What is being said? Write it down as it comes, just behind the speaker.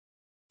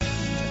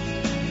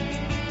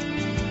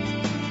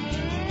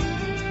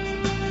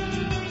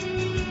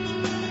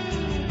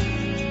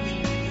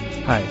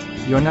Hi,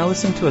 you are now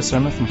listening to a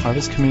sermon from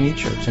Harvest Community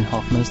Church in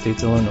Hoffman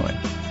Estates, Illinois.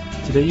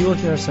 Today you will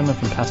hear a sermon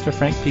from Pastor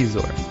Frank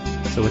Pizor.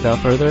 So without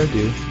further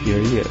ado, here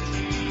he is.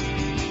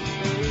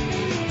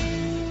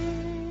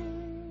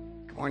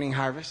 Good morning,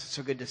 Harvest. It's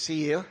so good to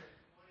see you.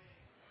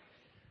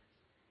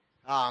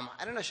 I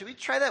don't know, should we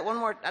try that one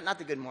more? Not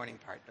the good morning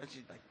part. Don't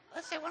you like,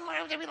 let's say one more. I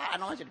don't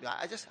want you to be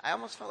loud. I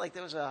almost felt like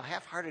there was a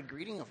half-hearted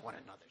greeting of one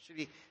another. Should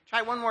we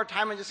try one more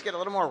time and just get a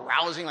little more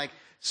rousing, like,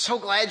 so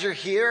glad you're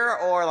here,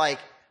 or like,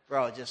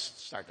 bro,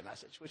 just start the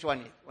message? Which one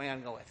are you going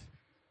to go with?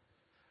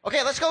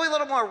 Okay, let's go a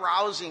little more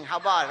rousing. How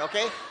about it,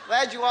 okay?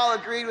 Glad you all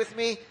agreed with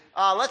me.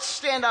 Let's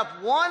stand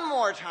up one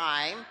more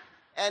time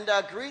and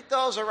greet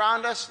those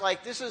around us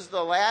like this is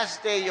the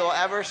last day you'll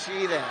ever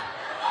see them.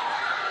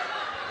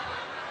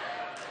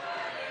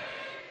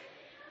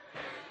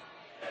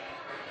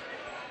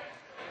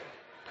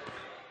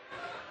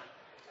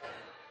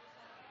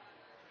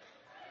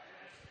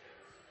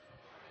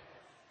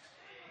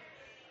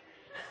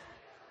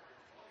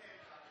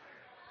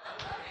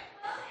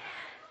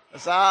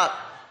 What's up?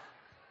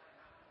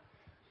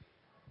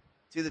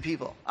 To the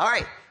people. All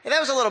right. Hey, that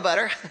was a little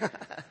better.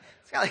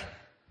 It's kind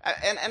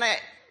of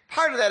like,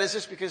 part of that is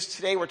just because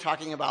today we're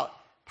talking about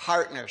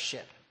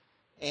partnership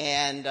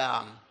and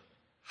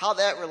how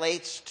that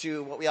relates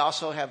to what we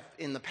also have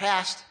in the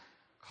past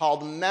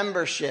called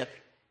membership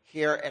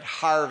here at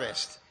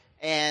Harvest.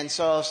 And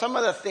so some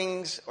of the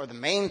things, or the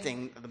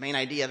main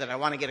idea that I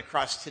want to get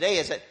across today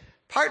is that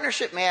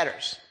partnership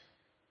matters.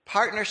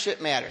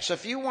 Partnership matters. So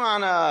if you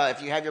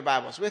have your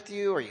Bibles with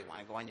you, or you want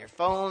to go on your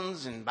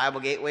phones and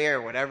Bible Gateway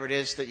or whatever it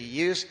is that you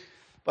use,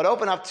 but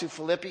open up to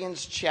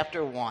Philippians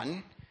chapter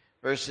 1,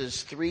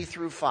 verses 3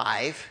 through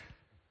 5.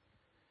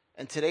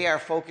 And today our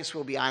focus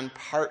will be on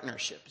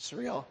partnership. It's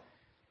real,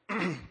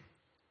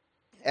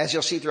 as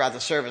you'll see throughout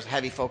the service, a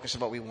heavy focus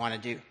of what we want to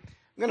do.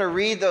 I'm going to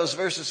read those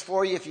verses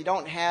for you. If you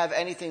don't have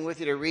anything with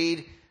you to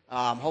read,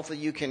 hopefully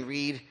you can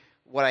read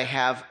what I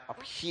have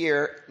up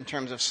here in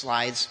terms of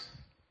slides.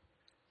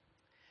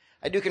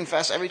 I do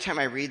confess, every time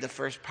I read the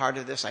first part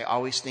of this, I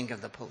always think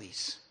of the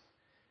police,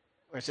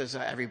 where it says,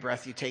 every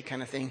breath you take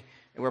kind of thing,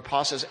 and where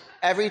Paul says,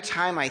 every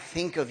time I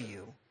think of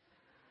you,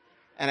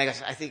 and I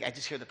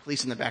just hear the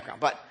police in the background,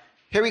 but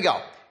here we go.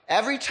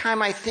 Every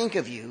time I think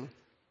of you,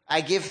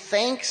 I give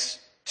thanks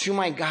to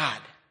my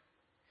God.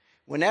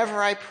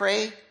 Whenever I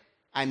pray,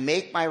 I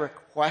make my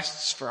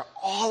requests for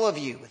all of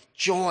you with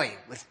joy,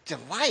 with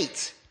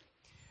delight.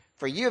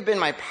 For you have been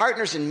my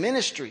partners in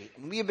ministry,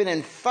 and we have been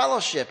in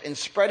fellowship in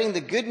spreading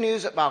the good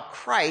news about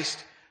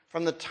Christ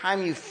from the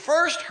time you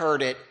first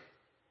heard it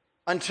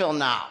until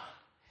now.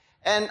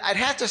 And I'd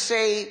have to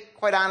say,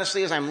 quite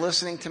honestly, as I'm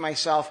listening to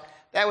myself,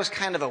 that was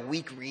kind of a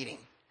weak reading.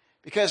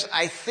 Because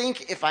I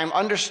think if I'm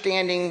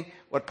understanding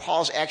what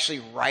Paul's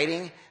actually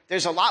writing,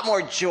 there's a lot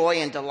more joy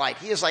and delight.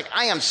 He is like,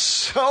 I am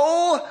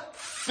so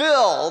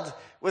filled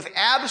with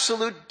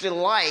absolute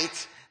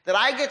delight that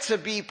I get to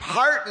be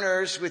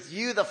partners with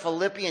you, the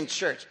Philippian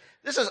church.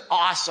 This is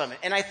awesome.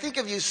 And I think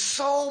of you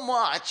so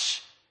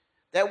much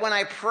that when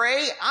I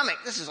pray,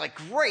 this is like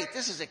great.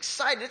 This is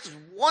exciting. This is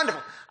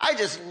wonderful. I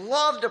just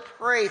love to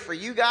pray for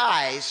you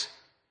guys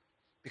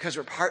because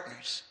we're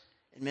partners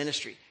in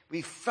ministry.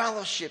 We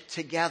fellowship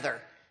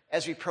together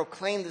as we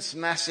proclaim this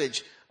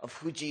message of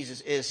who Jesus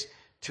is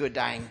to a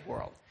dying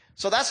world.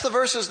 So that's the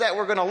verses that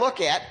we're going to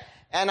look at.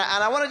 And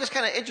I want to just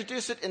kind of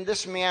introduce it in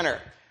this manner.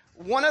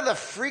 One of the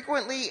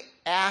frequently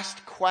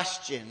asked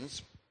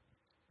questions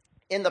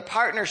in the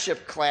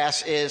partnership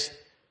class is,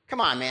 come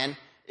on, man,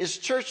 is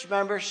church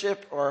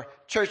membership or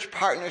church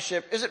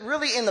partnership, is it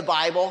really in the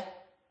Bible?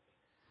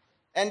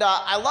 And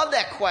I love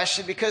that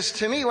question because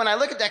to me, when I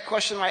look at that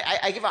question,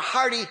 I give a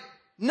hearty,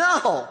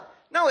 no,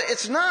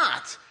 it's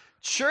not.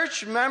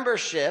 Church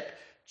membership,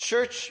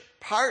 church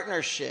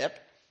partnership,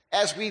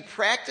 as we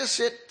practice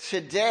it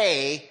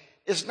today,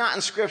 is not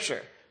in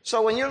Scripture.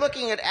 So when you're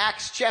looking at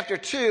Acts chapter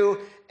 2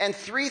 and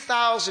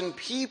 3,000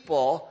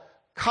 people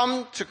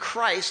come to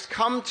Christ,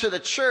 come to the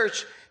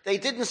church, they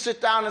didn't sit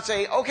down and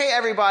say, okay,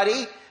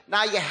 everybody,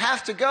 now you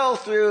have to go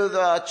through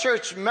the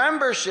church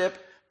membership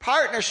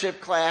partnership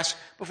class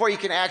before you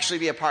can actually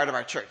be a part of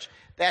our church.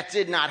 That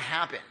did not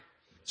happen.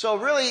 So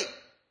really,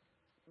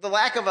 the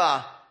lack of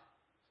a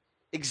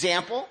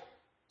example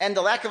and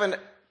the lack of a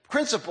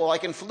principle,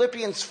 like in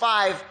Philippians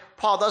 5,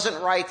 Paul doesn't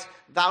write,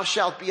 thou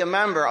shalt be a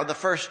member of the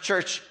first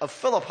church of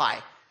Philippi.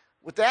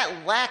 With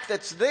that lack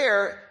that's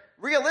there,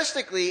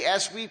 realistically,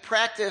 as we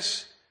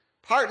practice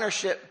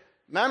partnership,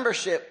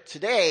 membership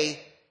today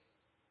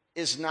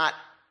is not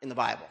in the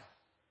Bible.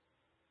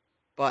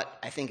 But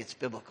I think it's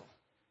biblical.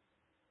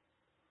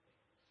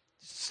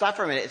 Stop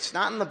for a minute. It's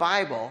not in the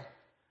Bible,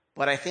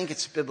 but I think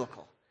it's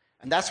biblical.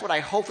 And that's what I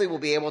hopefully will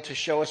be able to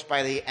show us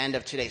by the end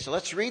of today. So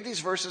let's read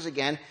these verses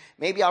again.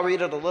 Maybe I'll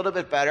read it a little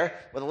bit better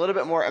with a little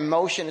bit more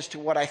emotion as to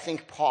what I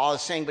think Paul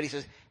is saying. But he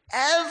says,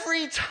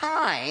 every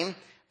time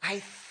I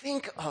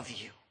think of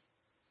you,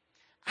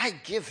 I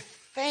give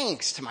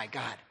thanks to my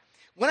God.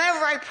 Whenever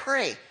I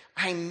pray,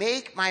 I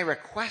make my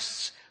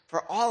requests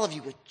for all of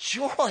you with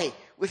joy,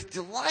 with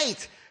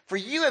delight. For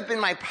you have been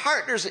my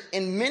partners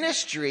in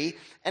ministry,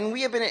 and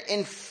we have been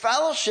in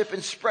fellowship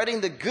in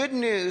spreading the good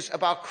news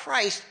about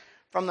Christ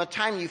from the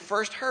time you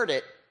first heard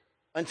it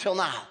until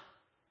now.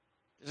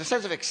 There's a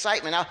sense of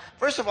excitement. Now,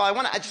 first of all,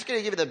 I'm just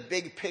going to give you the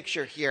big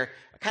picture here,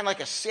 kind of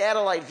like a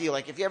satellite view.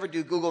 Like if you ever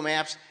do Google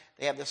Maps,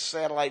 they have this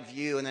satellite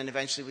view, and then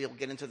eventually we'll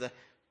get into the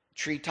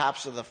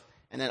treetops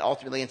and then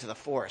ultimately into the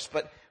forest.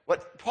 But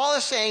what Paul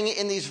is saying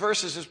in these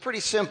verses is pretty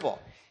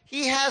simple.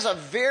 He has a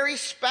very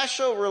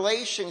special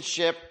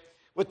relationship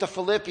with the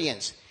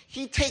Philippians.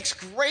 He takes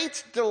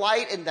great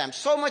delight in them,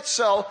 so much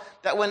so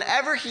that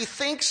whenever he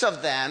thinks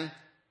of them,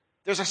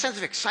 there's a sense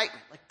of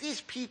excitement. Like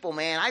these people,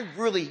 man, I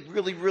really,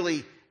 really,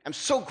 really am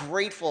so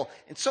grateful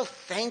and so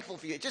thankful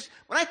for you. Just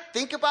when I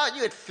think about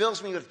you, it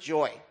fills me with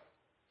joy.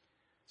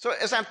 So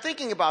as I'm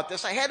thinking about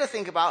this, I had to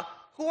think about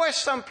who are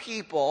some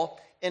people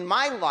in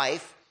my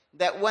life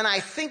that when I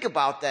think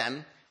about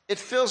them, it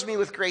fills me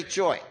with great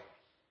joy.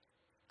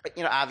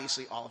 You know,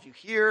 obviously all of you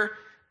here,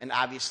 and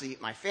obviously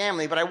my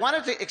family, but I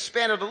wanted to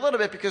expand it a little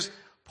bit because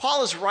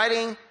Paul is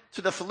writing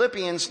to the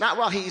Philippians, not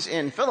while he's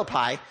in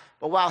Philippi,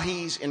 but while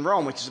he's in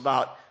Rome, which is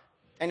about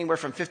anywhere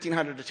from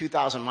 1,500 to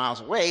 2,000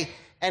 miles away.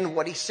 And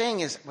what he's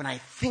saying is, when I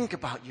think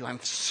about you, I'm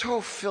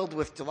so filled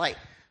with delight.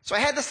 So I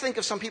had to think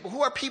of some people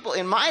who are people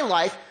in my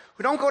life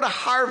who don't go to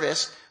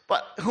Harvest,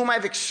 but whom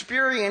I've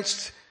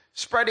experienced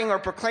spreading or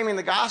proclaiming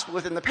the gospel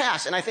with in the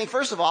past. And I think,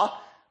 first of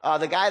all,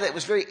 the guy that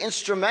was very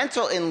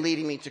instrumental in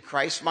leading me to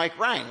Christ, Mike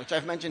Ryan, which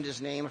I've mentioned his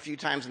name a few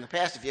times in the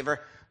past. If you ever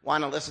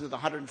want to listen to the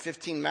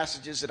 115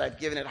 messages that I've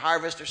given at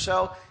Harvest or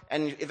so,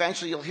 and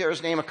eventually you'll hear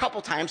his name a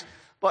couple times.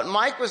 But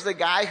Mike was the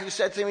guy who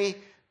said to me,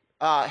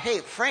 hey,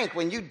 Frank,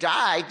 when you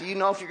die, do you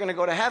know if you're going to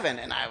go to heaven?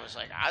 And I was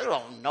like, I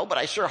don't know, but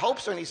I sure hope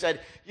so. And he said,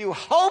 you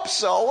hope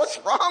so? What's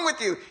wrong with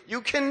you?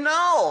 You can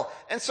know.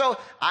 And so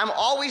I'm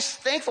always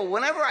thankful.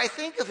 Whenever I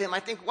think of him,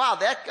 I think, wow,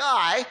 that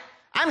guy,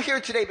 I'm here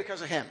today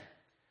because of him.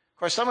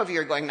 Of course, some of you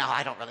are going, no,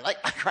 I don't really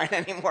like Mike Ryan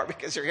anymore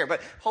because you're here.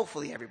 But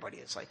hopefully everybody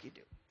is like you do.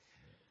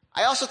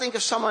 I also think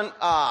of someone,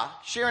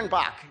 Sharon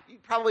Bach. You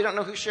probably don't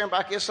know who Sharon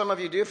Bach is. Some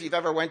of you do if you've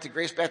ever went to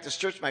Grace Baptist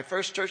Church, my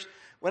first church.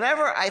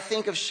 Whenever I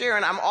think of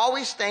Sharon, I'm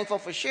always thankful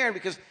for Sharon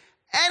because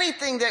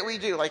anything that we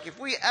do, like if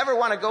we ever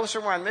want to go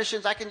somewhere on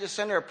missions, I can just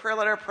send her a prayer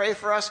letter, pray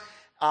for us.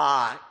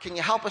 Can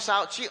you help us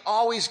out? She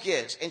always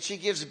gives, and she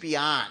gives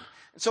beyond.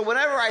 And so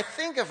whenever I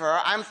think of her,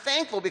 I'm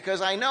thankful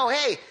because I know,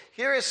 hey,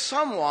 here is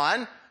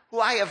someone who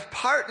I have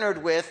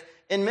partnered with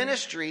in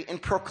ministry in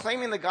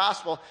proclaiming the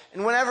gospel.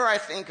 And whenever I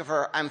think of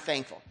her, I'm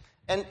thankful.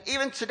 And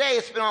even today,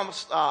 it's been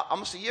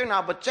almost a year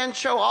now, but Jen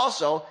Cho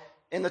also,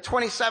 in the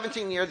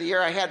 2017 year, the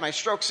year I had my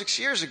stroke 6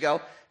 years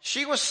ago,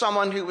 she was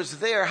someone who was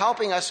there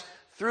helping us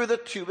through the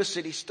Tuba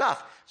City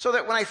stuff. So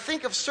that when I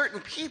think of certain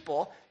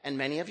people, and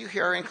many of you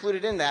here are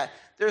included in that,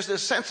 there's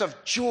this sense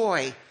of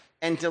joy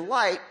and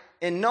delight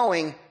in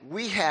knowing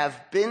we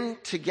have been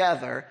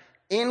together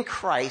in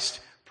Christ,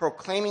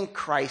 proclaiming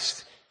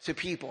Christ to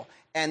people.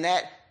 And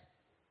that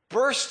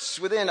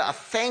bursts within a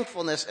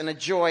thankfulness and a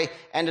joy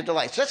and a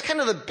delight. So that's kind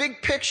of the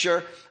big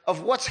picture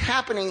of what's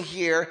happening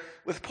here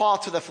with Paul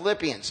to the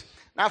Philippians.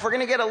 Now, if we're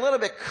going to get a little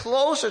bit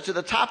closer to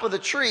the top of the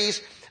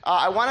trees,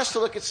 I want us to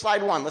look at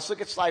slide 1. Let's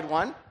look at slide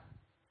 1,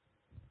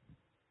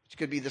 which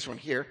could be this one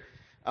here.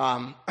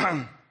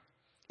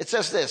 It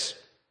says this: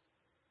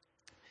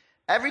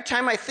 every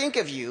time I think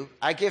of you,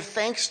 I give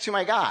thanks to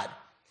my God.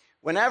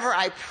 Whenever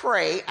I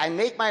pray, I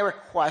make my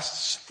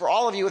requests for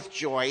all of you with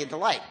joy and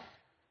delight.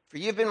 For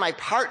you have been my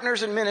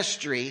partners in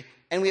ministry,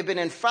 and we have been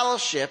in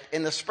fellowship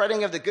in the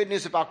spreading of the good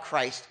news about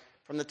Christ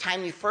from the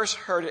time you first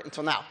heard it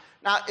until now.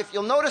 Now, if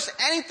you'll notice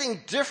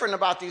anything different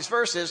about these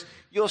verses,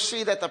 you'll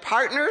see that the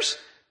partners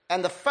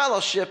and the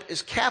fellowship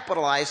is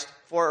capitalized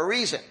for a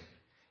reason.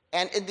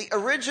 And in the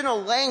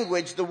original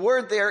language, the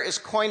word there is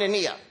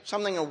koinonia,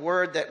 a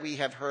word that we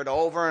have heard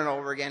over and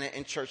over again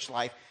in church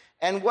life.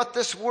 And what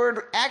this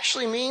word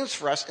actually means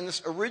for us in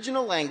this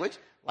original language,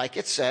 like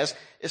it says,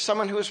 is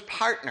someone who is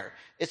partner.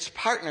 It's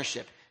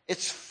partnership.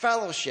 It's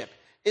fellowship.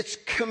 It's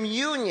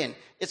communion.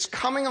 It's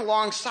coming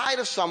alongside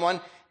of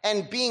someone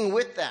and being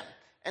with them.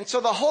 And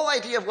so the whole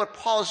idea of what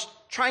Paul is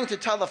trying to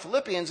tell the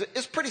Philippians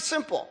is pretty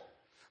simple.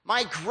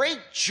 My great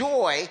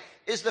joy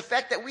is the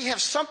fact that we have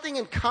something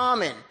in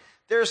common.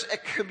 There's a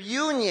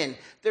communion.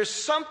 There's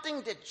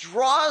something that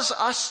draws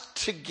us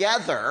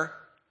together,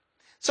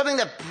 something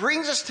that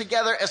brings us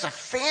together as a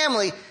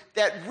family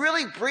that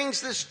really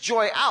brings this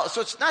joy out. So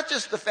it's not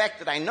just the fact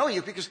that I know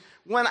you, because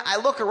when I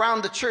look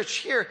around the church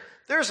here,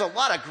 there's a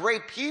lot of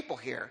great people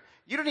here.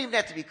 You don't even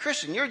have to be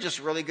Christian. You're just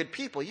really good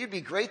people. You'd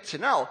be great to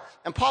know.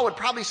 And Paul would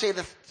probably say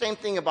the same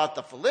thing about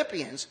the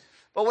Philippians.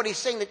 But what he's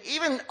saying, that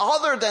even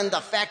other than the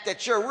fact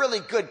that you're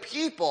really good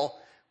people,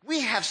 we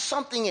have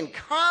something in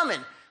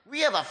common.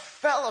 We have a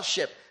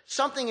fellowship,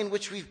 something in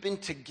which we've been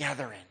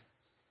together in.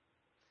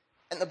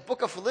 And the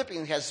book of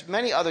Philippians has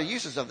many other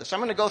uses of this. I'm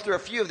going to go through a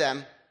few of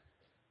them.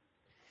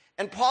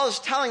 And Paul is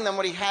telling them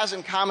what he has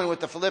in common with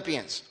the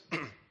Philippians.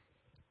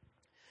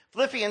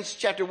 Philippians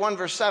chapter 1,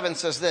 verse 7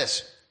 says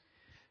this: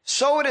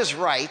 so it is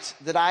right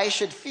that I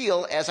should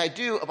feel as I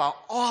do about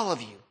all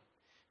of you,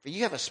 for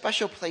you have a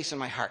special place in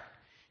my heart.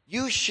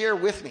 You share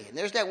with me, and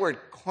there's that word,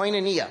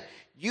 koinonia.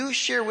 You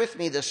share with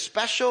me the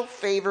special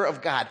favor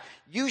of God.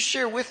 You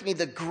share with me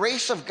the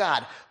grace of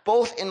God,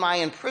 both in my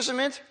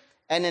imprisonment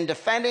and in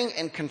defending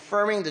and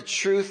confirming the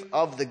truth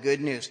of the good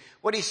news.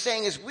 What he's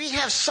saying is we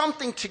have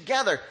something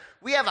together.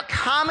 We have a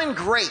common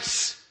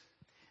grace.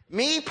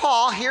 Me,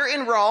 Paul, here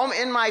in Rome,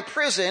 in my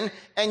prison,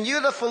 and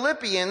you, the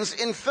Philippians,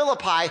 in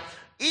Philippi,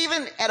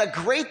 even at a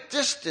great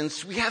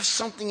distance, we have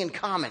something in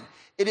common.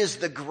 It is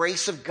the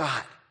grace of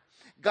God.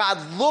 God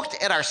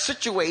looked at our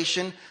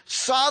situation,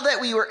 saw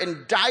that we were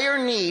in dire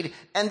need,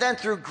 and then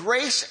through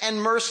grace and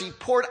mercy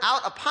poured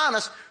out upon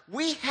us.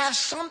 We have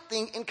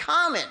something in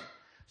common.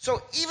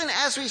 So even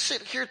as we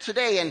sit here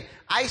today, and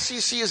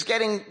ICC is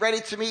getting ready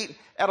to meet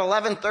at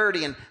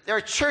 11:30, and there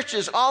are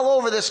churches all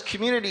over this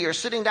community are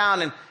sitting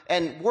down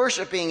and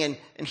worshiping and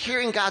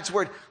hearing God's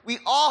word, we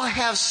all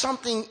have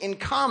something in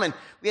common.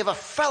 We have a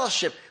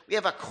fellowship. We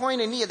have a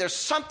koinonia. There's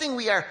something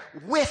we are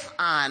with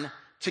on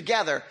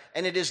together,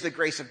 and it is the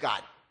grace of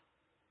God.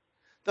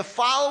 The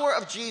follower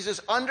of Jesus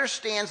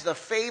understands the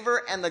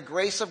favor and the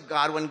grace of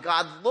God when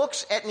God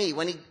looks at me,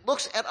 when he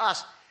looks at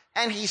us,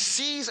 and he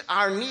sees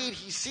our need,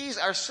 he sees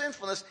our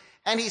sinfulness,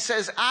 and he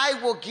says, I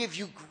will give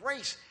you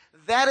grace.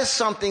 That is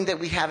something that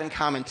we have in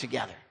common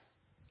together.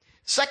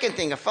 Second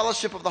thing, a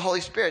fellowship of the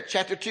Holy Spirit.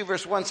 Chapter 2,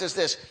 verse 1 says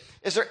this,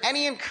 is there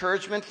any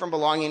encouragement from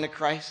belonging to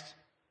Christ?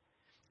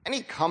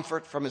 Any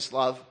comfort from his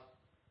love?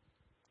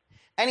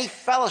 Any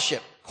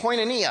fellowship,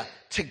 koinonia,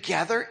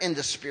 together in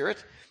the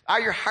Spirit? Are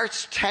your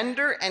hearts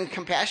tender and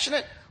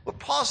compassionate? What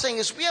Paul's saying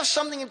is we have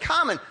something in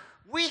common.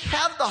 We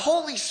have the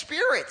Holy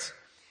Spirit.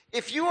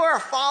 If you are a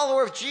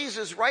follower of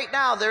Jesus right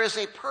now, there is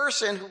a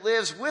person who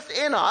lives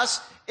within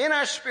us, in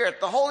our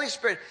spirit, the Holy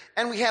Spirit,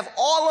 and we have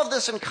all of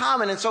this in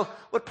common. And so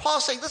what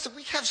Paul's saying, listen,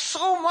 we have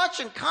so much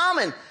in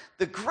common.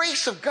 The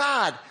grace of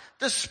God,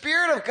 the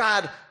Spirit of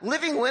God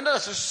living within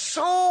us. There's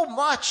so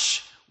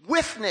much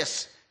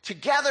witness,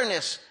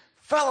 togetherness,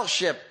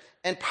 fellowship,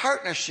 and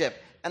partnership.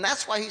 And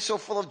that's why he's so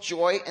full of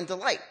joy and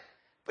delight.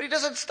 But he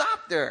doesn't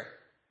stop there.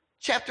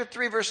 Chapter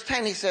 3, verse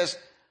 10, he says,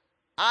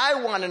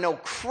 I want to know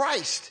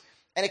Christ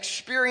and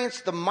experience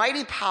the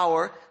mighty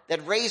power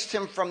that raised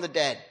him from the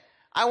dead.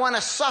 I want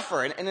to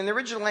suffer. And in the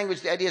original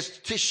language, the idea is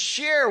to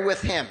share with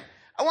him.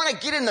 I want to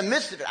get in the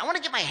midst of it. I want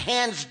to get my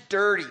hands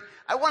dirty.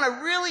 I want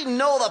to really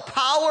know the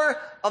power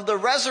of the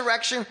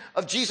resurrection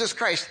of Jesus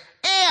Christ.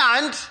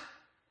 And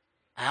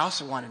I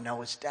also want to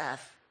know his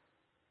death.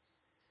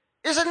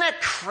 Isn't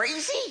that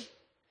crazy?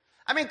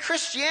 I mean,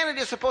 Christianity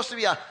is supposed to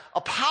be a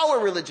power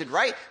religion,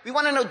 right? We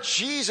want to know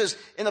Jesus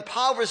in the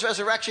power of his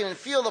resurrection and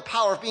feel the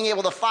power of being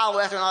able to follow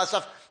after and all that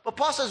stuff. But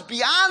Paul says,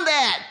 beyond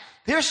that,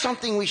 here's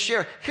something we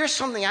share. Here's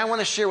something I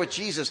want to share with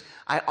Jesus.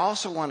 I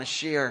also want to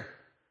share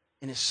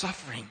in his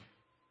suffering,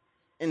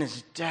 in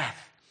his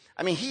death.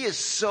 I mean, he is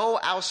so,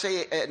 I'll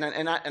say,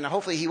 and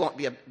hopefully he won't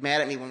be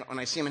mad at me when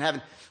I see him in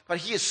heaven, but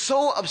he is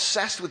so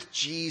obsessed with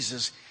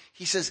Jesus.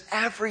 He says,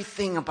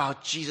 everything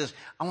about Jesus,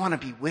 I want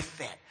to be with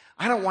that.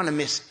 I don't want to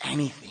miss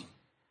anything.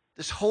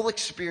 This whole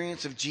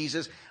experience of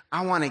Jesus,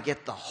 I want to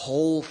get the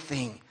whole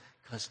thing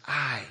because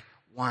I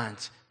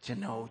want to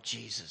know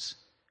Jesus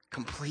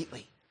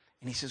completely.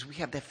 And he says, we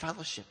have that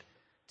fellowship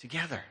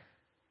together.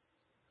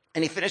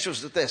 And he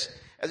finishes with this.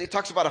 As he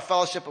talks about a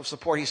fellowship of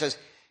support, he says,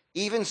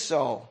 even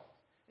so,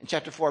 in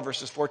chapter 4,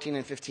 verses 14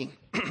 and 15,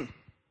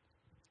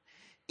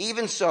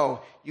 even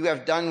so, you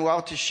have done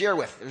well to share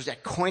with. There's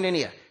that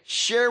koinonia.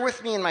 Share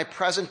with me in my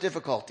present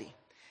difficulty.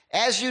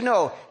 As you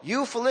know,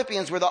 you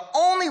Philippians were the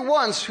only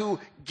ones who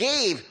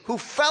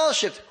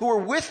fellowshiped, who were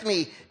with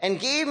me and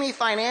gave me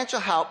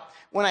financial help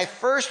when I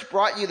first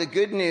brought you the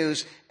good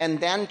news and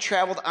then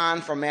traveled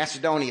on from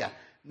Macedonia.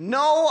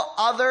 No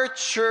other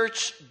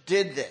church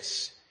did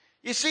this.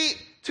 You see,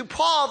 to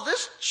Paul,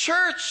 this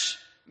church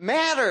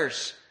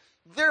matters.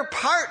 Their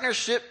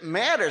partnership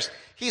matters.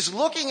 He's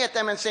looking at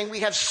them and saying,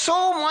 we have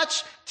so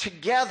much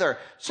together,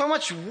 so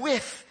much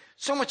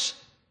so much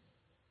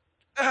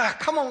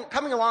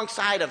coming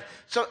alongside of.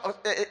 So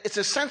it's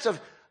a sense of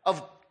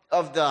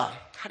the,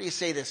 how do you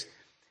say this?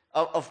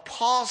 Of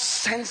Paul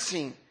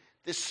sensing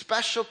this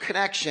special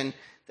connection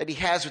that he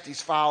has with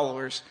these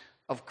followers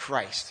of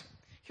Christ.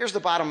 Here's the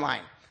bottom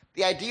line.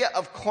 The idea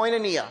of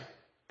koinonia,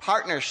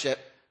 partnership,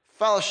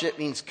 fellowship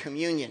means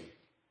communion.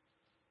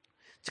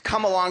 To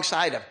come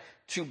alongside of,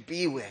 to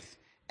be with.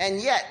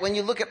 And yet, when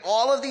you look at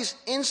all of these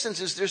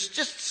instances, there's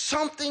just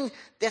something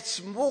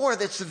that's more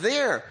that's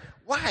there.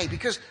 Why?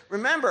 Because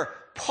remember,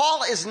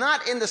 Paul is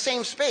not in the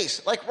same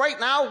space. Like right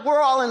now, we're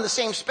all in the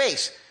same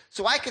space.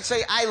 So I could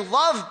say, I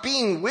love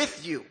being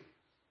with you.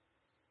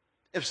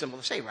 It's simple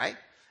to say, right?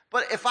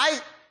 But if I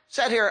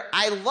said here,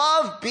 I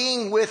love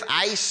being with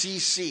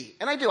ICC,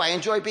 and I do, I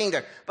enjoy being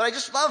there, but I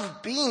just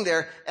love being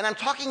there, and I'm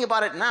talking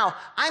about it now.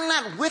 I'm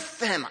not with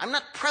them. I'm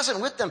not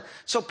present with them.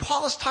 So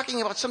Paul is talking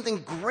about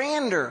something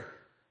grander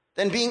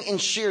than being in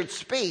shared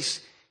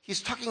space.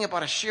 He's talking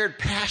about a shared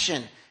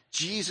passion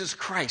Jesus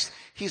Christ.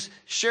 He's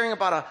sharing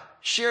about a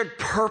shared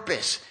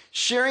purpose,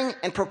 sharing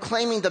and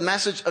proclaiming the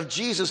message of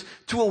Jesus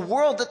to a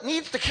world that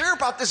needs to care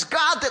about this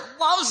God that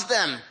loves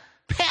them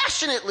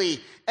passionately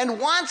and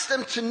wants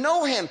them to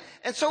know him.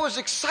 And so his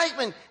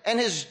excitement and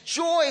his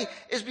joy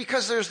is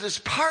because there's this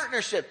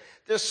partnership,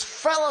 this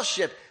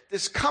fellowship,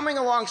 this coming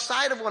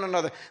alongside of one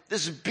another,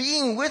 this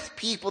being with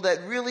people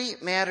that really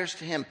matters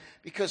to him.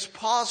 Because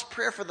Paul's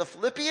prayer for the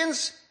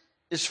Philippians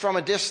is from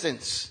a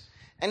distance.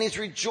 And he's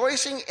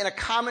rejoicing in a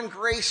common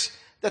grace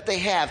that they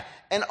have.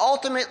 And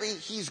ultimately,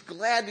 he's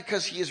glad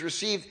because he has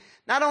received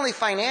not only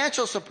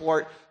financial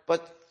support,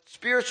 but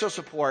spiritual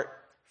support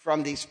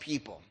from these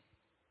people.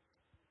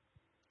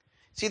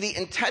 See, the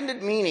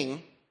intended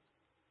meaning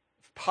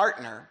of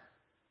partner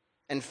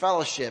and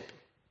fellowship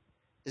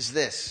is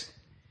this.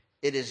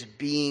 It is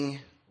being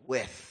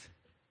with.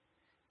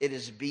 It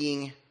is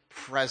being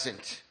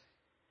present.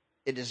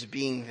 It is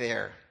being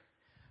there.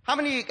 How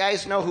many of you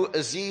guys know who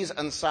Aziz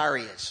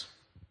Ansari is?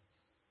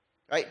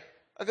 Right?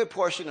 A good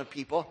portion of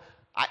people.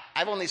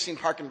 I've only seen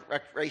Park and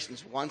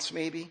Recreations once,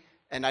 maybe,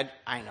 and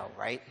I know,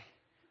 right?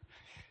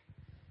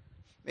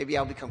 Maybe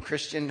I'll become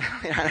Christian.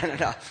 I don't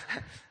know.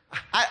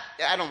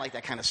 I don't like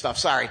that kind of stuff,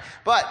 sorry.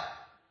 But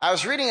I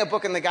was reading a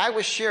book, and the guy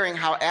was sharing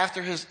how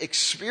after his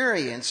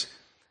experience,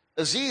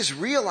 Aziz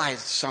realized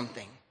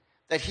something,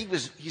 that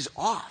he's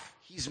off.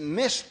 He's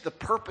missed the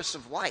purpose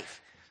of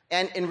life.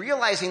 And in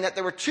realizing that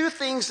there were two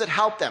things that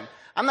helped them.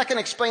 I'm not going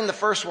to explain the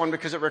first one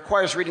because it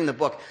requires reading the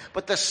book.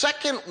 But the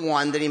second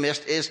one that he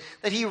missed is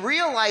that he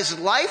realized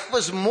life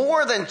was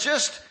more than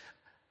just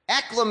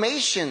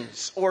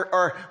acclamations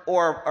or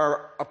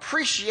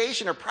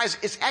appreciation or prize.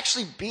 It's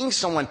actually being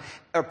someone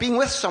or being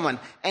with someone.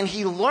 And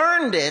he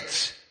learned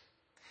it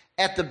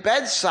at the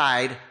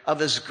bedside of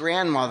his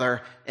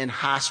grandmother in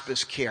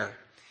hospice care.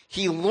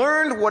 He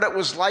learned what it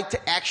was like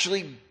to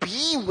actually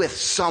be with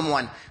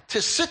someone,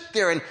 to sit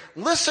there and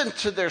listen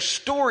to their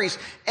stories,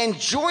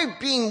 enjoy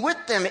being with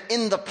them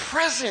in the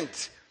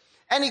present.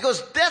 And he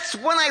goes, that's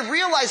when I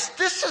realized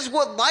this is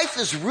what life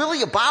is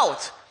really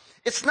about.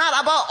 It's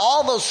not about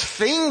all those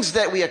things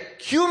that we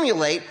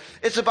accumulate.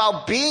 It's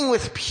about being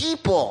with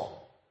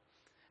people.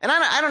 And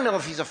I don't know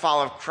if he's a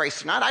follower of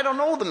Christ or not. I don't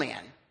know the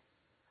man.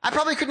 I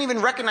probably couldn't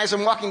even recognize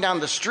him walking down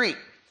the street.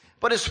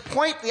 But his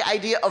point, the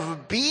idea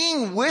of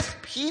being with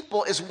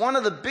people is one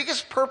of the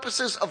biggest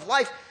purposes of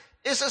life,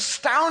 is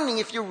astounding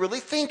if you really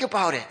think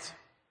about it.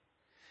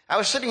 I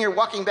was sitting here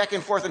walking back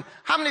and forth, and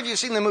how many of you have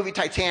seen the movie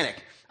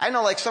Titanic? I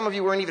know like some of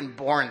you weren't even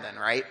born then,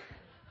 right?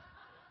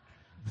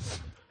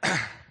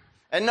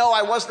 And no,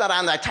 I was not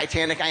on that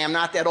Titanic. I am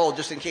not that old,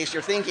 just in case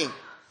you're thinking.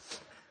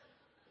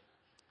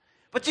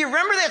 But do you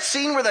remember that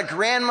scene where the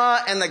grandma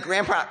and the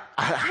grandpa,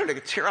 I'm going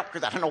to tear up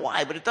because I don't know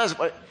why, but it does,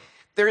 but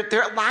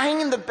they're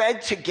lying in the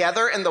bed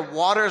together and the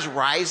water's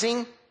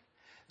rising.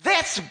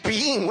 That's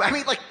being,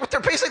 like what they're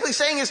basically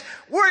saying is,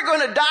 we're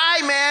going to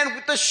die,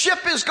 man. The ship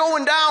is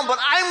going down, but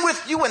I'm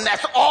with you and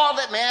that's all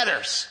that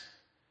matters.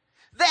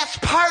 That's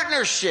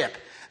partnership.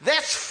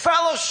 That's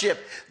fellowship.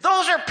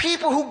 Those are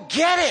people who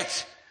get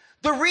it.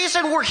 The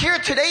reason we're here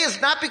today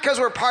is not because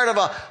we're part of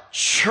a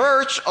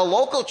church, a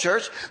local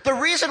church. The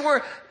reason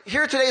we're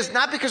here today is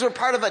not because we're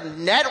part of a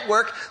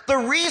network. The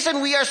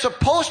reason we are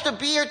supposed to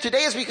be here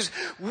today is because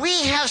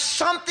we have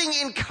something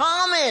in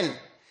common.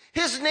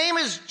 His name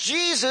is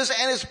Jesus,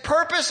 and his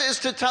purpose is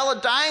to tell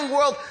a dying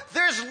world,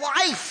 there's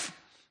life,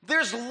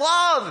 there's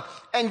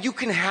love, and you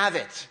can have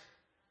it.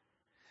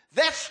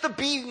 That's the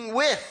being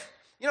with.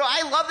 You know,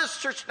 I love this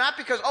church not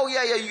because,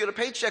 you get a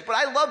paycheck, but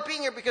I love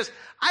being here because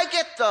I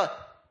get the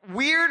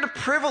weird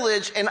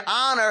privilege and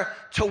honor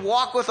to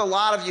walk with a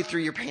lot of you through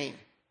your pain.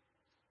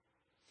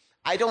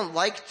 I don't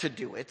like to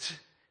do it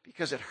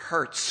because it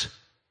hurts.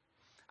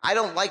 I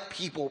don't like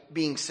people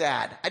being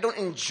sad. I don't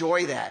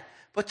enjoy that.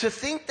 But to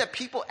think that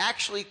people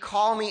actually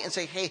call me and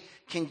say, hey,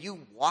 can you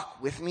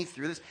walk with me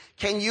through this?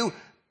 Can you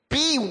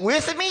be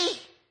with me?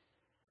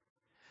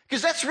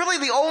 Because that's really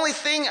the only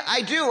thing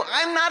I do.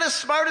 I'm not as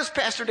smart as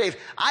Pastor Dave.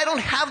 I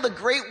don't have the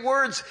great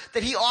words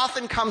that he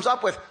often comes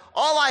up with.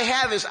 All I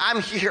have is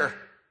I'm here.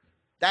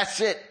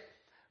 That's it.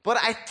 But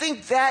I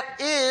think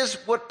that is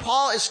what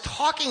Paul is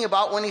talking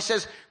about when he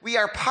says we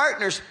are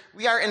partners,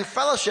 we are in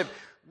fellowship,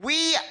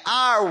 we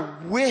are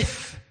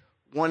with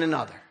one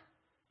another.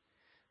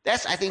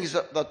 That's, I think, is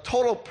the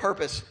total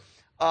purpose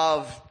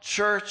of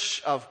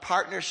church, of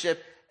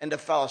partnership, and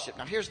of fellowship.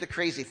 Now, here's the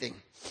crazy thing.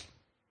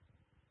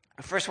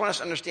 I first want us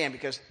to understand,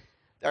 because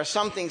there are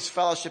some things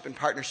fellowship and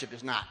partnership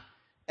is not.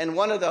 And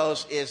one of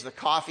those is the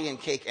coffee and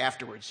cake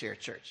afterwards here at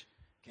church.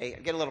 Okay, I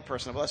get a little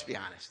personal, but let's be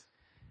honest.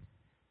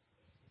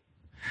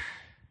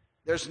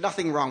 There's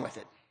nothing wrong with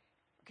it,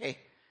 okay?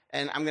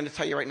 And I'm going to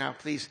tell you right now,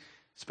 please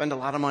spend a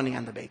lot of money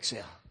on the bake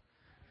sale,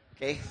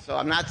 okay? So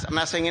I'm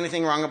not saying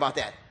anything wrong about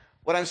that.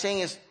 What I'm saying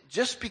is,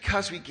 just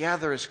because we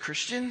gather as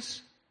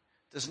Christians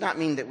does not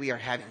mean that we are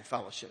having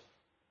fellowship.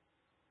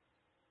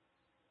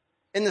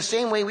 In the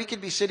same way, we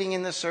could be sitting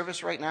in this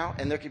service right now,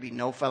 and there could be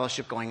no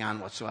fellowship going on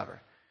whatsoever.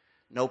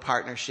 No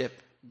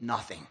partnership,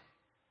 nothing.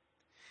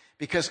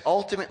 Because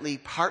ultimately,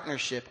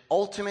 partnership,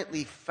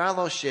 ultimately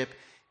fellowship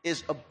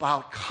is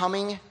about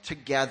coming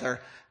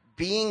together,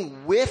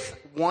 being with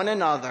one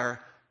another,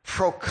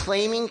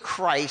 proclaiming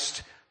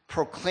Christ,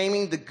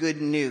 proclaiming the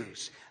good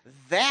news.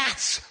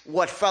 That's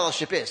what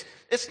fellowship is.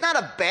 It's not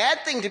a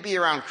bad thing to be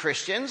around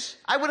Christians.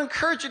 I would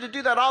encourage you to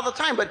do that all the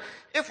time. But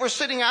if we're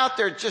sitting out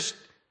there just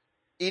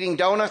eating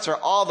donuts or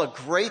all the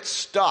great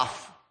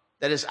stuff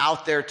that is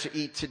out there to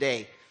eat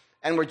today,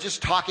 and we're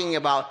just talking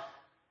about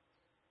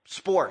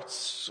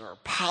sports or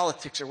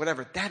politics or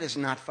whatever, that is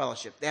not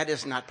fellowship. That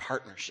is not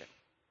partnership.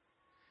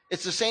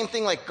 It's the same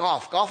thing like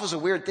golf. Golf is a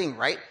weird thing,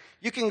 right?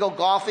 You can go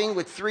golfing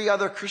with 3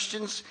 other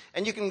Christians,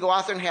 and you can go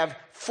out there and have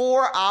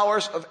 4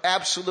 hours of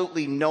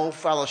absolutely no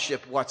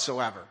fellowship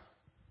whatsoever,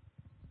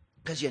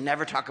 because you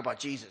never talk about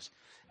Jesus.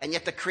 And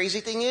yet the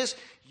crazy thing is,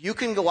 you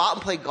can go out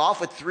and play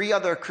golf with 3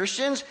 other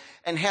Christians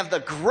and have the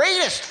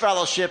greatest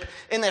fellowship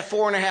in that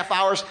 4.5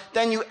 hours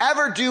than you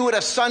ever do at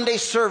a Sunday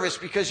service,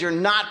 because you're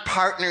not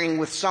partnering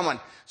with someone.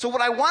 So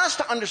what I want us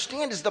to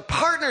understand is the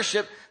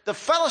partnership, the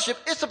fellowship,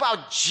 it's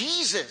about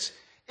Jesus.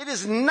 It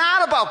is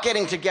not about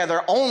getting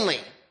together only.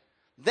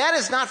 That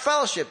is not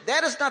fellowship.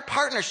 That is not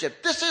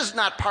partnership. This is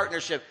not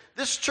partnership.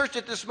 This church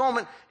at this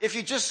moment, if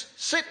you just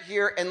sit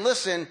here and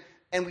listen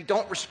and we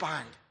don't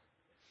respond.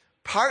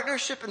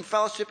 Partnership and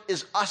fellowship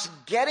is us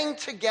getting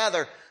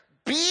together,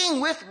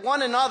 being with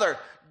one another,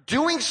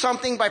 doing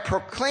something by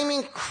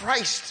proclaiming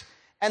Christ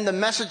and the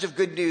message of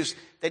good news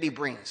that he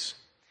brings.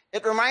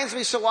 It reminds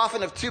me so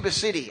often of Tuba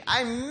City.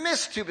 I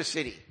miss Tuba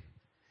City.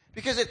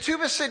 Because at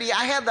Tuba City,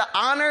 I had the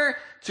honor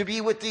to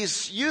be with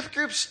these youth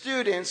group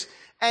students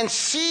and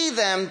see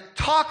them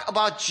talk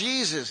about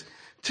Jesus,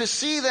 to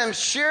see them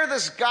share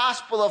this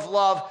gospel of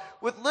love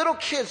with little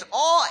kids,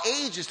 all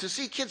ages, to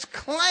see kids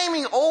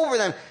climbing over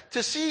them,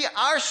 to see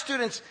our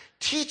students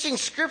teaching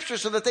scripture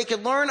so that they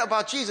can learn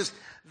about Jesus.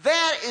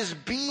 That is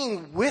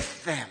being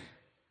with them.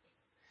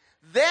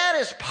 That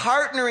is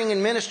partnering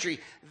in ministry.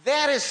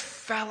 That is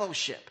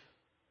fellowship.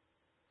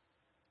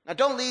 Now,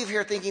 don't leave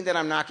here thinking that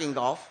I'm knocking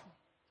golf.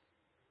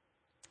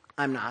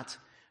 I'm not.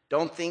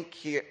 Don't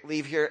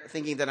leave here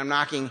thinking that I'm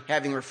knocking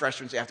having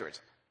refreshments afterwards.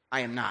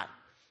 I am not.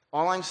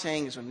 All I'm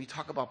saying is when we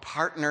talk about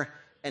partner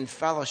and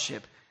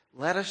fellowship,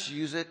 let us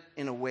use it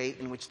in a way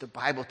in which the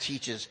Bible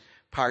teaches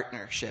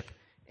partnership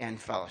and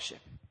fellowship.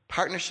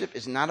 Partnership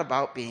is not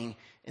about being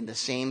in the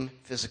same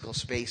physical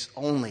space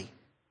only.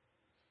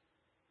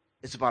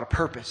 It's about a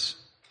purpose,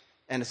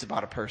 and it's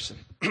about a person.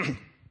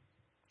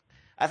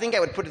 I think I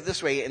would put it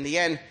this way. In the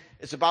end,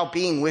 it's about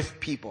being with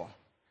people.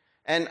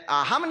 And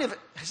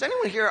has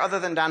anyone here other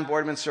than Don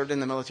Boardman served in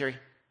the military?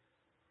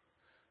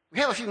 We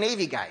have a few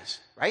Navy guys,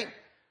 right?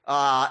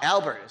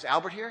 Albert, is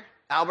Albert here?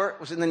 Albert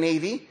was in the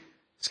Navy.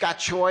 Scott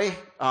Choi,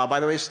 by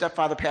the way, his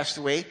stepfather passed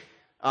away,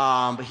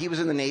 but he was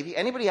in the Navy.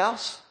 Anybody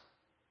else?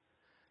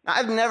 Now,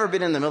 I've never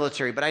been in the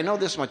military, but I know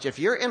this much. If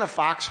you're in a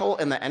foxhole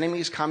and the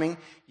enemy's coming,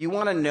 you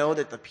want to know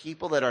that the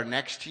people that are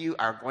next to you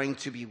are going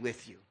to be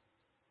with you.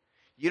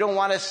 You don't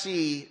want to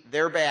see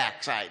their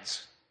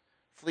backsides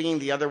fleeing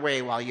the other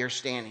way while you're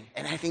standing.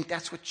 And I think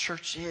that's what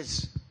church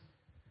is.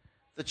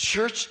 The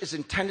church is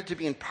intended to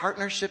be in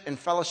partnership and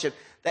fellowship,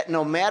 that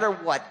no matter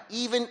what,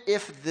 even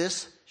if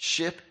this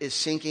ship is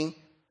sinking,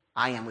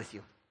 I am with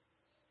you.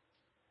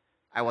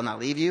 I will not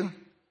leave you,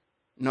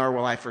 nor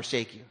will I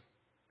forsake you,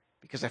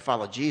 because I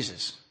follow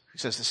Jesus, who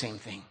says the same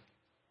thing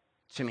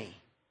to me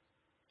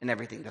in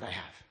everything that I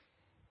have.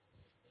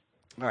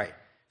 All right,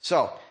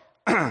 so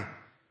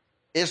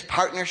is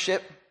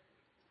partnership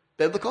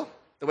biblical,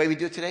 the way we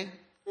do it today?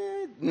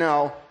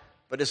 No.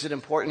 But is it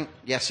important?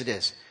 Yes, it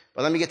is.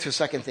 But let me get to a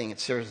second thing. It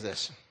says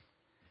this.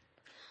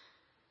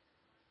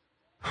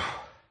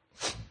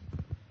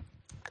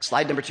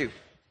 Slide number 2.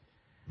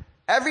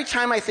 Every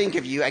time I think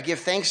of you, I give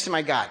thanks to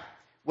my God.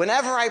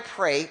 Whenever I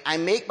pray, I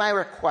make my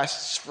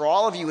requests for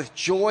all of you with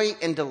joy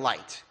and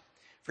delight.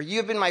 For you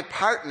have been my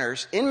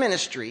partners in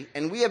ministry,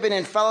 and we have been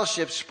in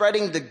fellowship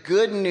spreading the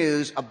good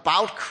news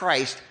about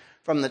Christ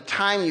from the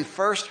time you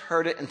first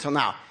heard it until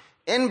now.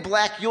 In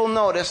black, you'll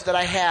notice that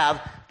I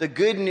have the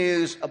good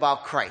news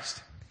about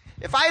Christ.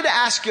 If I had to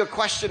ask you a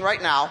question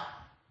right now,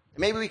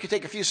 maybe we could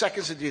take a few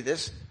seconds to do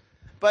this,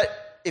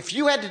 but if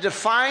you had to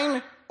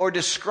define or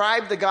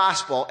describe the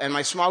gospel, and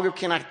my small group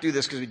cannot do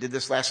this because we did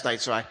this last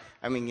night, so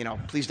I mean,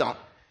 please don't.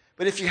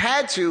 But if you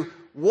had to,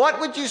 what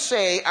would you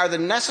say are the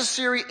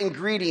necessary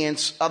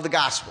ingredients of the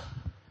gospel?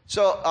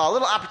 So a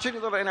little opportunity,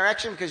 a little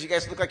interaction, because you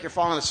guys look like you're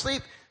falling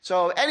asleep.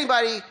 So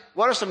anybody,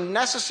 what are some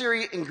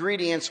necessary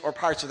ingredients or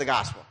parts of the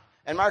gospel?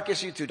 And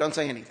Marcus, you too, don't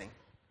say anything.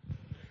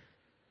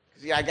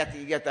 Because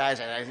you get the eyes,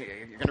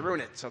 you're going to ruin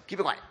it, so keep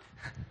it quiet.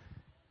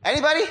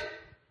 Anybody?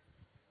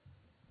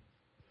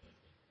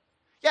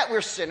 Yeah,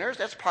 we're sinners.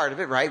 That's part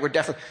of it, right? We're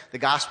definitely, the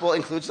gospel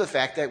includes the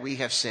fact that we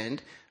have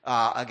sinned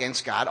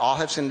against God. All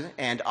have sinned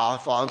and all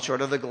have fallen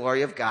short of the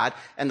glory of God.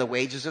 And the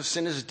wages of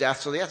sin is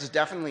death. So that's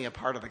definitely a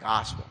part of the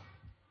gospel.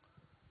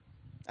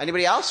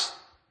 Anybody else?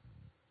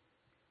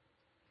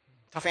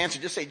 Tough answer,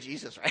 just say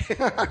Jesus, right?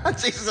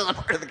 Jesus is a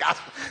part of the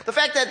gospel. The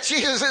fact that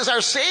Jesus is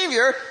our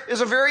Savior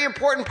is a very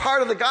important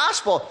part of the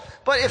gospel.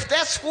 But if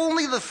that's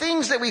only the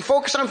things that we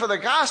focus on for the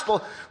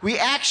gospel, we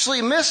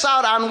actually miss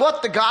out on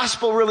what the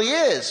gospel really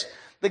is.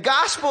 The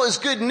gospel is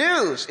good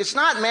news. It's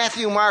not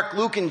Matthew, Mark,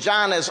 Luke, and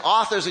John as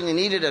authors and you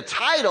needed a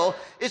title.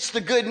 It's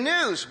the good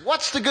news.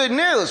 What's the good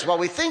news? Well,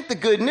 we think the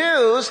good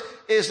news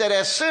is that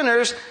as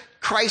sinners,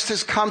 Christ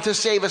has come to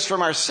save us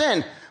from our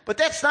sin. But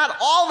that's not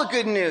all the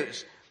good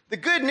news. The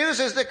good news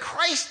is that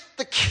Christ,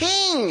 the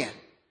King,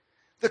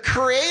 the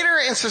creator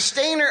and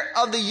sustainer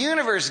of the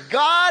universe,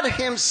 God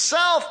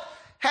himself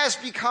has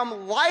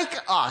become like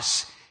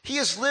us. He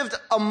has lived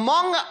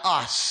among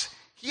us.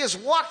 He has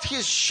walked, he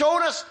has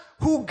shown us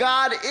who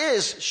God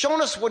is,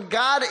 shown us what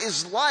God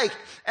is like.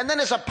 And then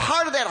as a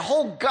part of that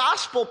whole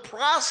gospel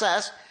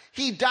process,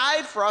 he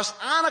died for us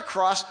on a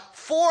cross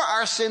for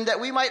our sin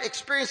that we might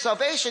experience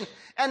salvation.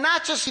 And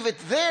not just leave it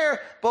there,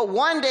 but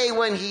one day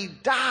when he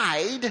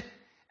died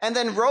and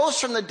then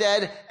rose from the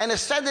dead and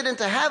ascended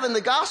into heaven,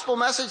 the gospel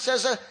message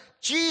says that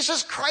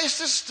Jesus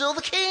Christ is still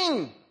the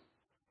King.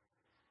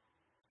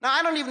 Now,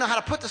 I don't even know how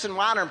to put this in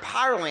modern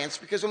parlance,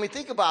 because when we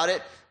think about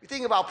it, we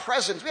think about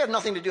presidents. We have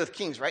nothing to do with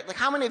kings, right? Like,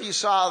 how many of you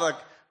saw the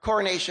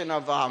coronation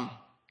of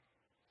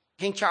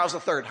King Charles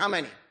III? How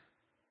many?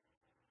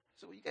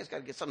 So you guys got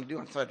to get something to do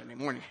on Saturday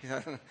morning.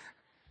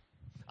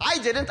 I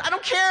didn't. I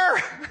don't care.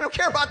 I don't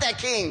care about that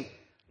king.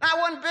 Not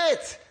one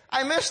bit.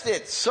 I missed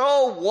it.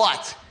 So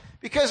what?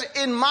 Because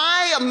in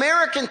my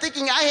American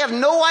thinking, I have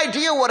no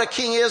idea what a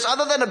king is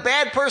other than a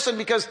bad person,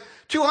 because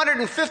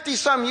 250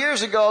 some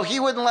years ago,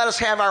 he wouldn't let us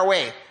have our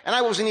way. And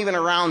I wasn't even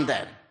around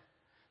then.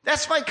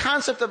 That's my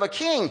concept of a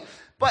king.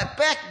 But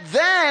back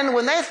then,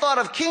 when they thought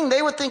of king,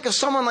 they would think of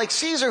someone like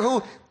Caesar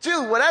who,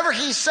 whatever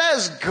he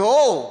says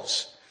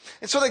goes.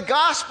 And so the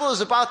gospel is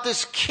about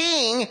this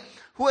king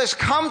who has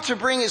come to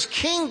bring his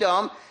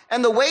kingdom.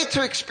 And the way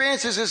to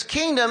experience his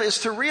kingdom is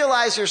to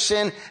realize your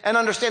sin and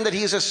understand that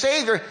he is a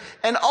savior.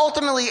 And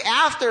ultimately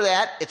after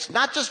that, it's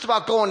not just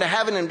about going to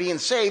heaven and being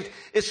saved.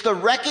 It's the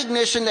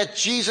recognition that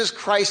Jesus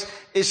Christ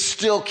is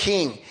still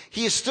king.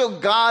 He is still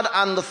God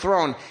on the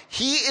throne.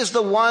 He is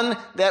the one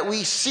that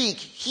we seek.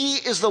 He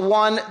is the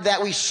one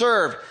that we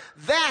serve.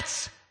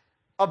 That's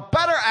a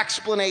better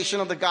explanation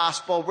of the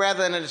gospel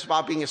rather than it's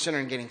about being a sinner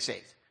and getting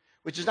saved.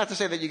 Which is not to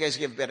say that you guys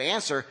give a better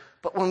answer,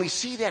 but when we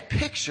see that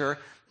picture,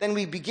 then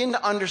we begin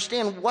to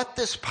understand what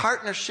this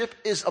partnership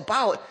is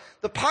about.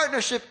 The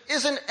partnership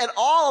isn't at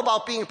all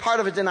about being part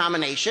of a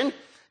denomination.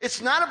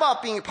 It's not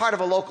about being part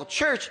of a local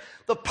church.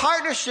 The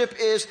partnership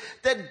is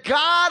that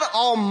God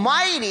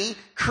Almighty,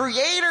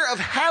 creator of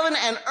heaven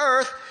and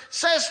earth,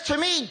 says to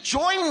me,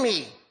 join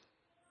me.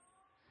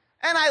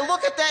 And I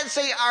look at that and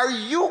say, are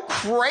you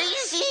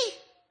crazy?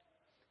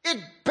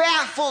 It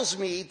baffles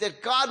me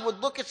that God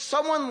would look at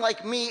someone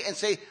like me and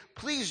say,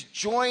 please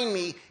join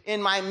me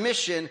in my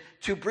mission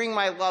to bring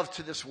my love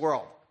to this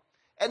world.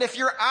 And if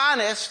you're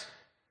honest,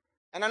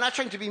 and I'm not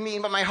trying to be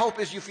mean, but my hope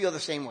is you feel the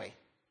same way.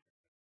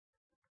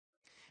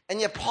 And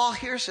yet Paul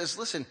here says,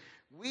 listen,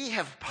 we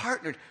have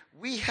partnered,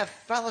 we have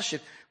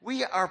fellowship,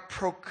 we are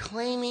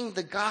proclaiming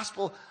the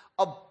gospel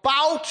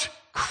about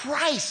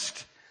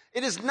Christ.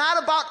 It is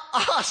not about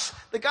us.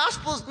 The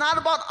gospel is not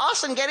about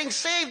us and getting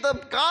saved.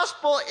 The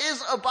gospel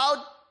is about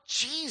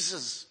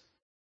Jesus.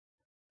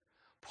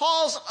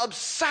 Paul's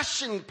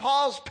obsession,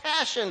 Paul's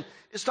passion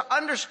is to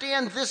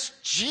understand this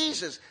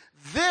Jesus.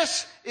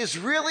 This is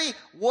really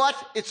what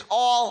it's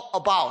all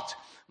about.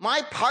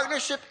 My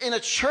partnership in a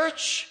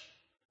church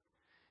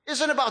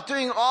isn't about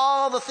doing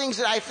all the things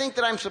that I think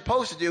that I'm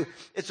supposed to do.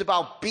 It's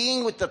about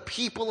being with the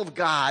people of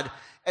God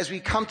as we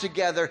come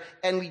together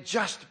and we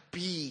just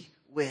be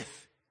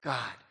with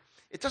God.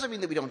 It doesn't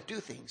mean that we don't do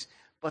things,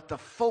 but the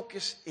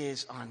focus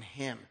is on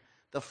him.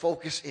 The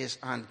focus is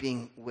on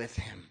being with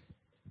him.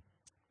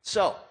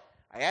 So,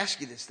 I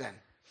ask you this then.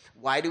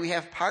 Why do we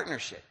have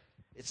partnership?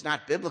 It's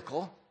not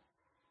biblical,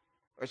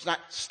 or it's not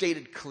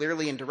stated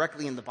clearly and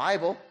directly in the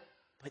Bible,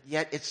 but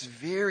yet it's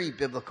very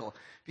biblical,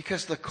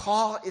 because the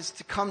call is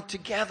to come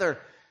together,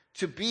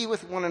 to be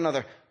with one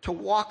another, to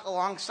walk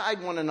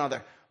alongside one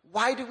another.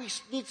 Why do we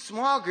need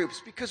small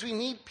groups? Because we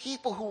need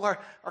people who are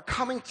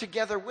coming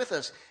together with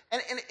us.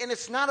 And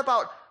it's not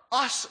about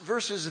us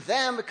versus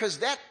them, because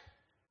that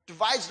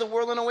divides the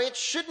world in a way it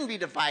shouldn't be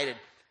divided.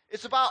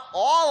 It's about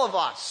all of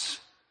us.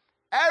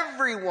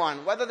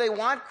 Everyone, whether they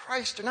want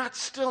Christ or not,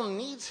 still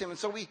needs him. And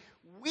so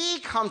we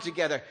come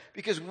together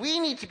because we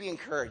need to be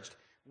encouraged.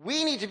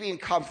 We need to be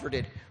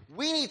comforted.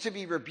 We need to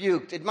be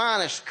rebuked,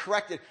 admonished,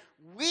 corrected.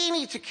 We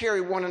need to carry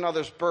one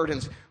another's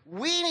burdens.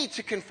 We need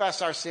to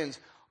confess our sins.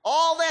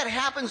 All that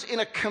happens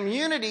in a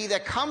community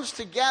that comes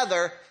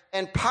together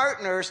and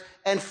partners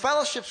and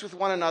fellowships with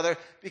one another,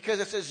 because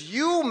it says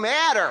you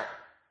matter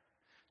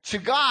to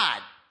God.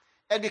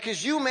 And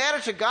because you matter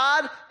to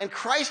God and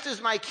Christ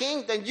is my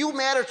king, then you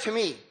matter to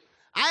me.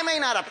 I may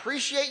not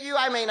appreciate you,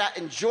 I may not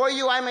enjoy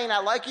you, I may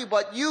not like you,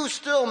 but you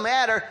still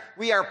matter.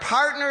 We are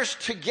partners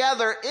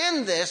together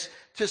in this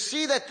to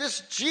see that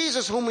this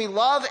Jesus whom we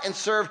love and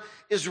serve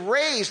is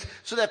raised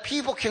so that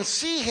people can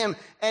see him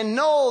and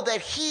know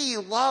that he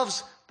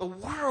loves the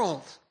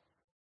world.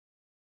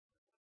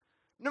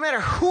 No matter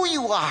who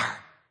you are,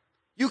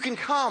 you can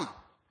come.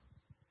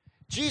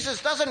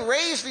 Jesus doesn't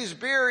raise these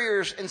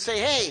barriers and say,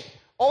 hey,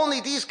 only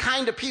these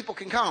kind of people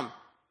can come.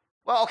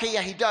 Well, okay,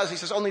 yeah, he does. He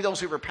says only those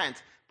who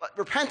repent. But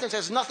repentance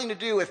has nothing to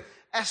do with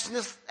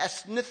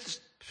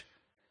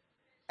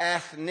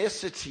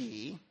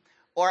ethnicity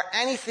or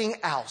anything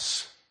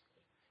else.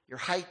 Your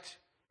height,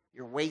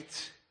 your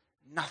weight,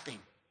 nothing.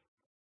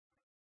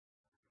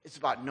 It's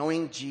about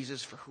knowing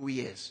Jesus for who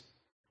he is.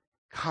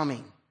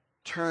 Coming,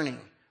 turning,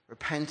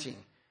 repenting,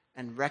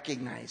 and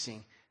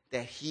recognizing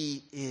that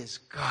he is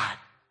God.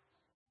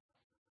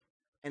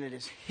 And it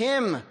is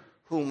him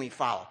whom we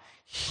follow.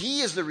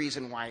 He is the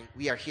reason why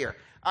we are here.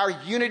 Our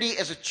unity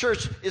as a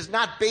church is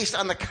not based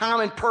on the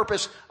common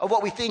purpose of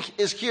what we think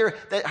is here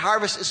that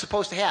Harvest is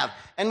supposed to have.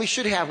 And we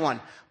should have one.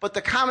 But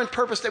the common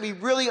purpose that we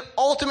really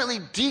ultimately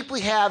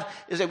deeply have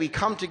is that we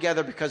come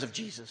together because of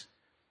Jesus.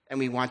 And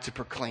we want to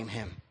proclaim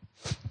him.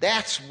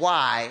 That's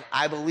why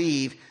I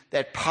believe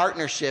that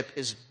partnership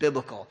is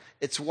biblical.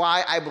 It's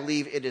why I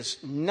believe it is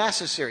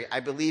necessary.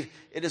 I believe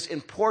it is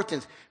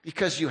important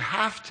because you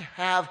have to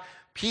have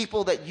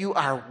people that you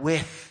are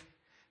with,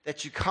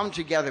 that you come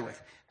together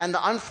with. And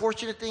the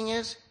unfortunate thing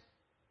is,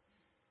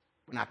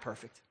 we're not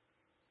perfect.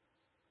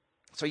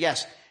 So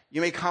yes,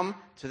 you may come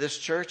to this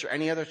church or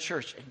any other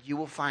church and you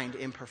will find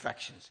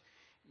imperfections.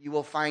 You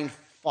will find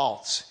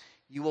faults.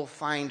 You will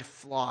find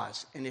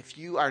flaws. And if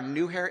you are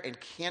new here and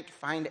can't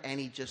find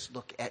any, just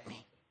look at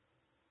me.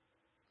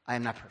 I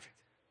am not perfect.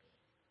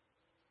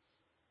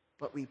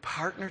 But we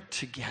partner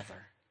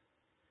together.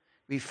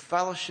 We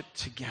fellowship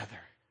together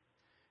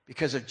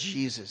because of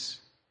Jesus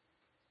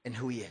and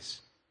who he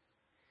is.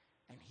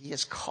 And he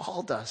has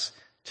called us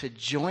to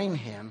join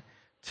him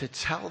to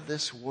tell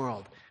this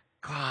world,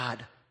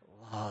 God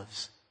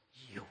loves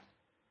you.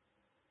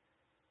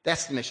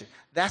 That's the mission.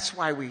 That's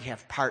why we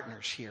have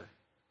partners here.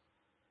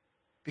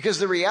 Because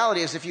the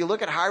reality is, if you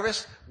look at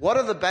Harvest, what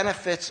are the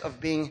benefits of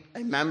being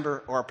a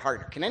member or a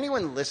partner? Can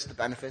anyone list the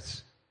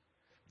benefits?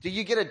 Do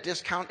you get a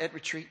discount at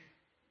retreat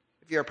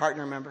if you're a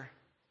partner member?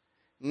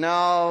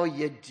 No,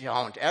 you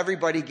don't.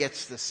 Everybody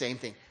gets the same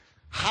thing.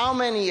 How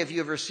many of you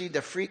have received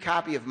a free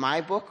copy of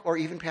my book or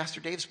even Pastor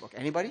Dave's book?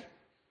 Anybody?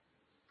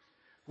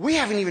 We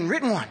haven't even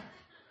written one.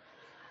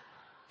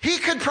 He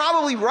could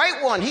probably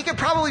write one. He could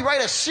probably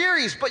write a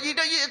series, but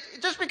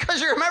just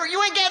because you're a member,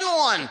 you ain't getting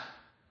one.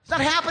 It's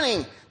not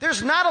happening.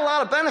 There's not a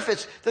lot of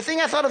benefits. The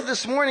thing I thought of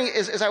this morning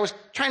is, as I was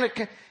trying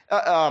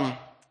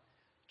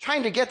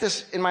to get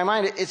this in my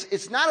mind,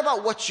 it's not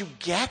about what you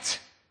get,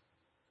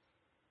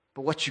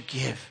 but what you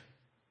give.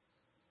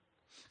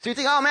 So you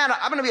think, oh man,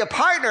 I'm going to be a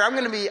partner. I'm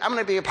going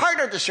to be a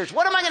partner at this church.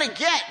 What am I going to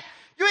get?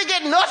 You ain't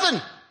getting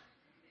nothing.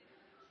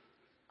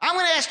 I'm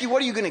going to ask you,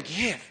 what are you going to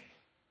give?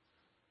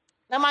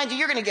 Now, mind you,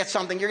 you're going to get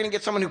something. You're going to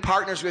get someone who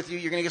partners with you.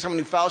 You're going to get someone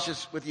who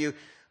fellowships with you.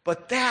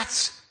 But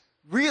that's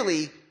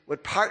really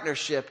what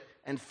partnership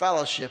and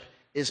fellowship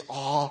is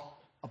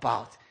all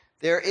about.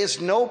 There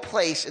is no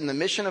place in the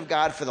mission of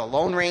God for the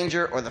Lone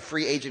Ranger or the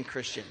free agent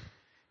Christian.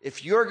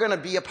 If you're going to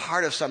be a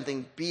part of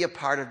something, be a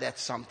part of that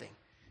something.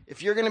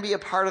 If you're going to be a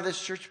part of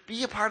this church,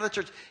 be a part of the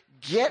church.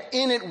 Get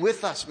in it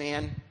with us,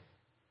 man.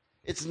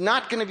 It's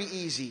not going to be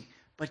easy,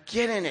 but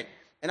get in it.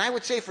 And I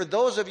would say for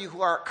those of you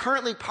who are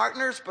currently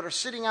partners but are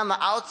sitting on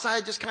the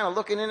outside just kind of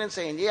looking in and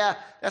saying, yeah,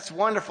 that's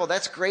wonderful,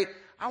 that's great.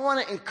 I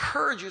want to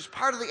encourage you as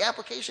part of the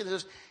application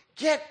is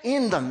get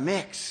in the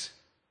mix.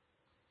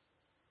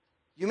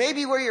 You may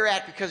be where you're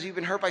at because you've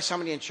been hurt by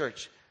somebody in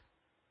church.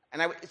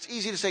 And it's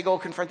easy to say, go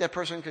confront that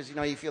person because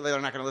you feel they're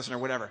not going to listen or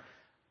whatever.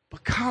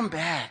 But come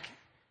back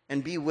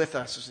and be with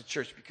us as a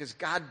church because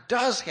God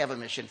does have a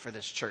mission for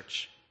this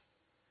church.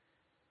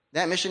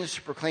 That mission is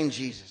to proclaim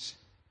Jesus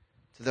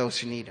to those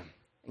who need him.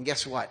 And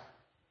guess what?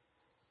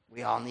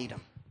 We all need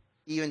him.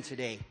 Even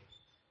today.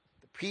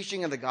 The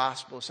preaching of the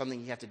gospel is something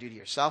you have to do to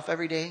yourself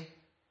every day,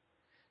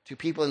 to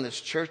people in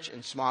this church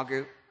and small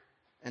group,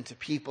 and to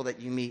people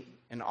that you meet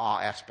in all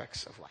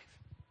aspects of life.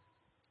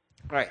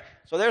 All right,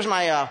 so there's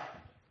my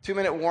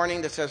 2-minute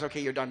warning that says, okay,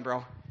 you're done,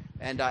 bro.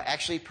 And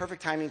actually,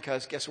 perfect timing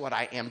because guess what?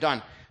 I am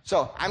done.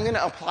 So I'm going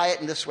to apply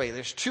it in this way.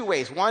 There's 2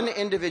 ways. One,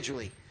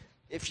 individually.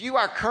 If you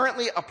are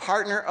currently a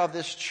partner of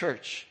this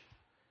church,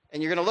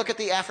 and you're going to look at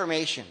the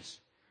affirmations,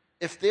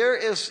 if there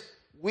is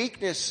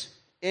weakness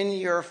in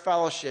your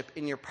fellowship,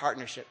 in your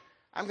partnership,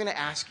 I'm going to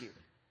ask you,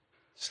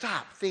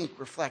 stop, think,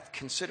 reflect,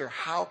 consider,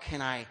 how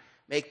can I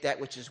make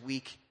that which is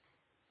weak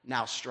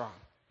now strong?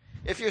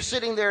 If you're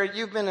sitting there,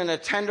 you've been an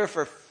attender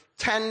for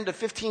 10 to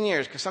 15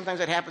 years, because sometimes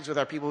that happens with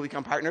our people who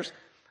become partners,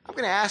 I'm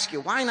going to ask you,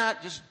 why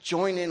not just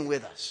join in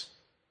with us?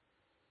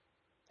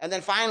 And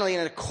then finally,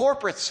 in a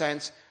corporate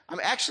sense, I'm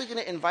actually going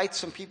to invite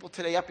some people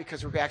today up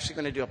because we're actually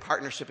going to do a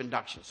partnership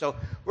induction. So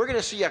we're going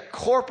to see a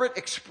corporate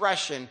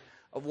expression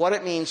of what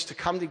it means to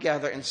come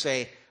together and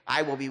say,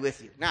 I will be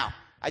with you. Now,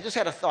 I just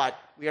had a thought.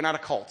 We are not a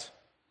cult.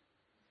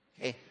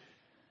 Okay?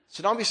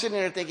 So don't be sitting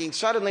there thinking,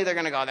 suddenly they're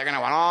going to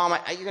want all my,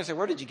 you're going to say,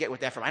 where did you get with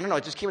that from? I don't know,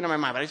 it just came into my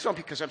mind, but I just don't,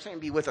 because I'm saying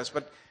be with us,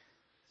 but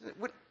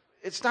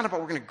it's not about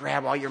we're going to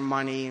grab all your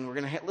money and we're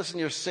going to listen to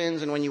your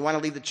sins, and when you want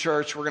to leave the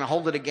church, we're going to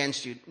hold it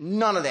against you.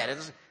 None of that.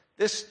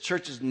 This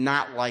church is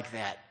not like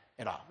that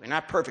at all. We're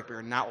not perfect, but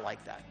we're not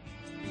like that.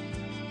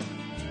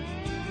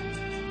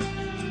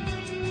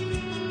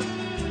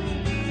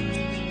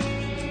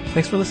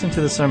 Thanks for listening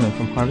to the sermon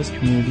from Harvest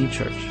Community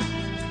Church.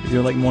 If you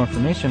would like more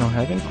information or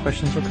have any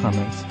questions or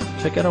comments,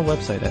 check out our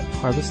website at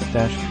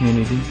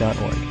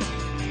harvest-community.org.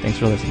 Thanks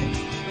for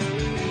listening.